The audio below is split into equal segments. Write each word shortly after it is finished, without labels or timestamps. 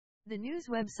The news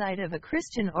website of a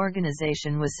Christian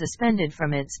organization was suspended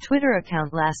from its Twitter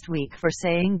account last week for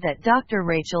saying that Dr.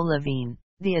 Rachel Levine,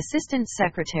 the Assistant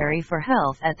Secretary for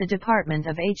Health at the Department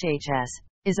of HHS,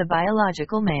 is a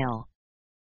biological male.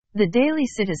 The Daily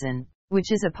Citizen, which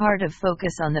is a part of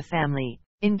Focus on the Family,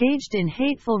 engaged in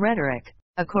hateful rhetoric,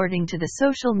 according to the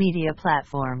social media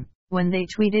platform, when they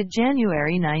tweeted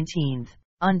January 19.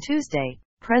 On Tuesday,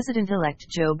 President-elect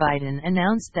Joe Biden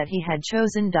announced that he had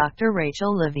chosen Dr.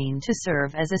 Rachel Levine to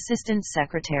serve as Assistant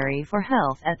Secretary for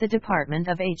Health at the Department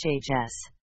of HHS.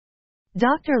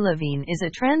 Dr. Levine is a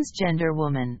transgender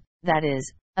woman, that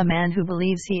is, a man who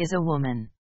believes he is a woman.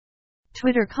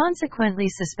 Twitter consequently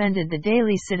suspended the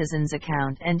Daily Citizen's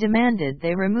account and demanded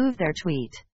they remove their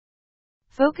tweet.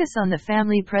 Focus on the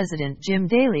Family President Jim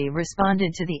Daly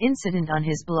responded to the incident on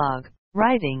his blog,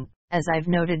 writing, "As I've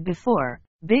noted before,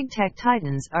 big tech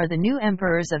titans are the new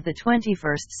emperors of the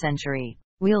 21st century,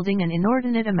 wielding an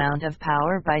inordinate amount of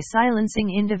power by silencing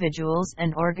individuals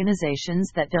and organizations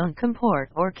that don't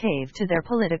comport or cave to their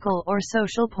political or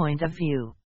social point of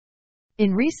view."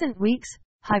 In recent weeks,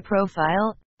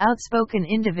 high-profile, outspoken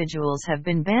individuals have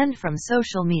been banned from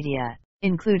social media,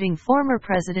 including former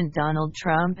President Donald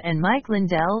Trump and Mike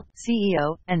Lindell,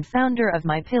 CEO and founder of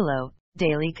MyPillow,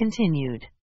 Daly continued.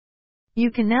 "You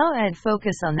can now add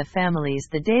Focus on the Family's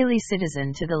The Daily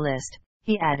Citizen to the list,"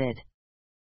 he added.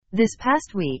 This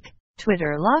past week,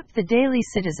 Twitter locked the Daily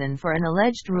Citizen for an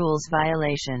alleged rules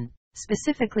violation,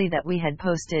 specifically that we had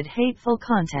posted hateful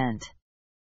content.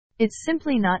 "It's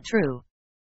simply not true.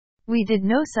 We did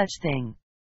no such thing."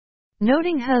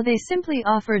 Noting how they simply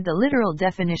offered the literal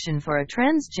definition for a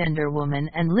transgender woman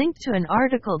and linked to an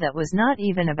article that was not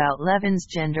even about Levine's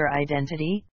gender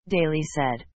identity, Daly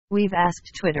said, "We've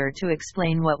asked Twitter to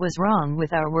explain what was wrong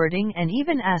with our wording and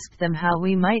even asked them how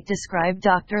we might describe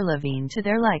Dr. Levine to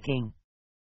their liking.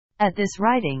 At this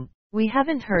writing, we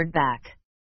haven't heard back."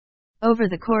 Over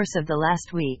the course of the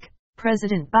last week,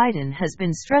 President Biden has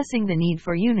been stressing the need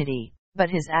for unity, but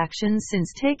his actions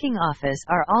since taking office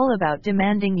are all about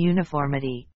demanding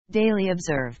uniformity, Daly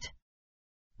observed.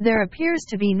 "There appears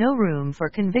to be no room for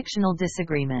convictional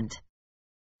disagreement.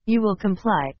 You will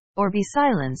comply, or be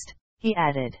silenced," he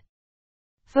added.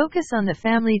 Focus on the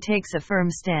Family takes a firm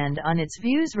stand on its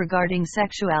views regarding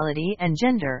sexuality and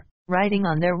gender, writing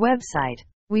on their website,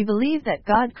 "We believe that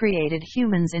God created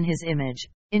humans in His image,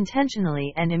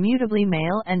 intentionally and immutably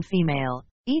male and female,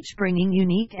 each bringing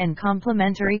unique and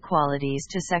complementary qualities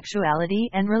to sexuality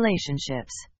and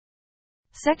relationships.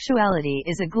 Sexuality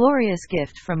is a glorious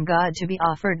gift from God to be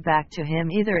offered back to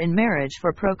Him either in marriage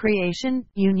for procreation,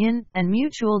 union, and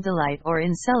mutual delight or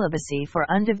in celibacy for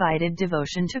undivided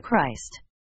devotion to Christ.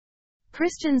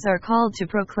 Christians are called to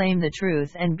proclaim the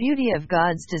truth and beauty of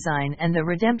God's design and the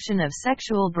redemption of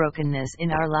sexual brokenness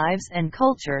in our lives and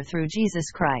culture through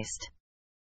Jesus Christ."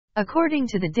 According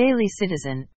to the Daily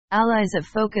Citizen, allies of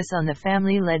Focus on the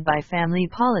Family led by Family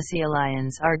Policy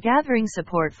Alliance are gathering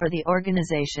support for the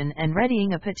organization and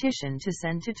readying a petition to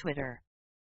send to Twitter.